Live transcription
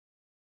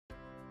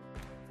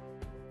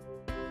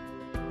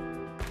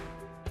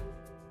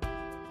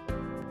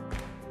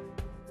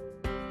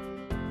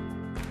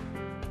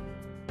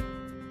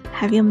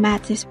have you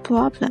met this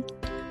problem?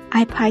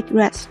 iPad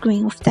red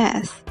screen of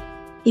death.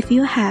 If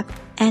you have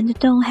and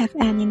don't have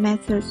any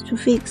methods to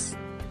fix,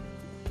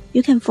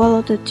 you can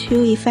follow the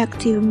 2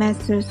 effective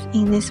methods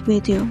in this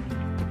video.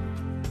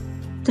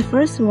 The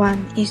first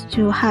one is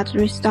to hard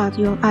restart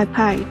your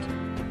iPad.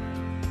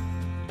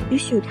 You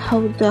should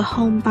hold the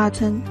home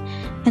button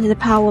and the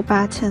power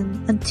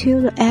button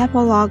until the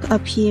Apple logo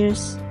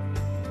appears.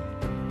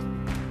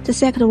 The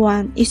second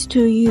one is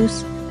to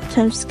use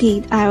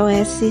TunesKit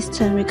iOS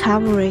system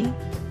recovery.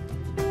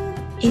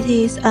 It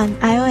is an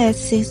iOS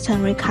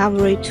system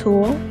recovery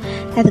tool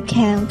that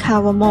can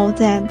cover more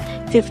than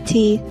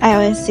 50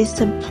 iOS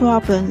system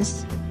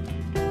problems.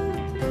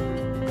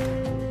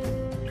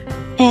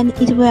 And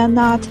it will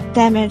not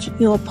damage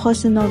your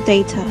personal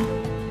data.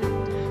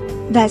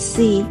 Let's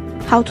see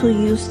how to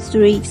use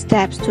 3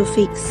 steps to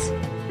fix.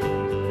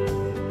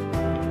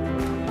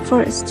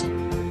 First,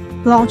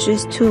 launch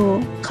this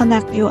tool,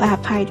 connect your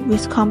iPad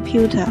with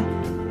computer.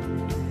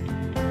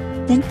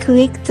 Then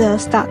click the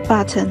Start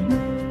button.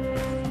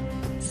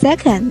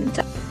 Second,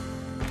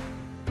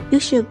 you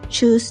should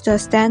choose the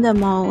standard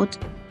mode.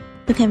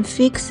 You can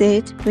fix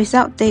it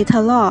without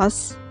data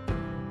loss.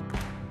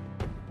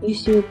 You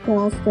should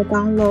press the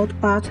download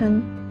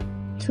button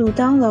to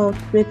download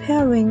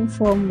repairing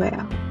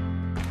firmware.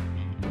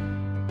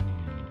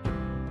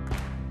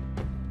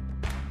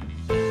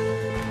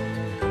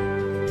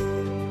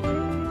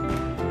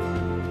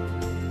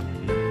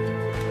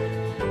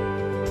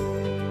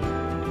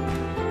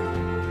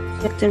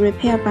 Click the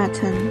repair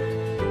button.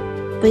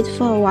 Wait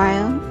for a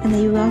while and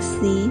you will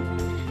see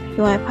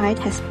your iPad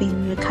has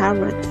been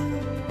recovered.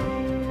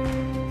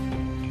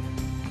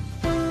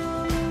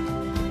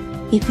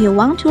 If you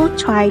want to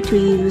try to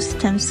use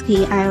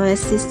TunesKit iOS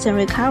system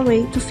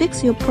recovery to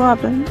fix your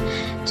problem,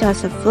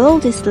 just follow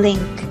this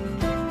link.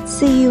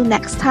 See you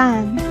next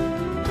time!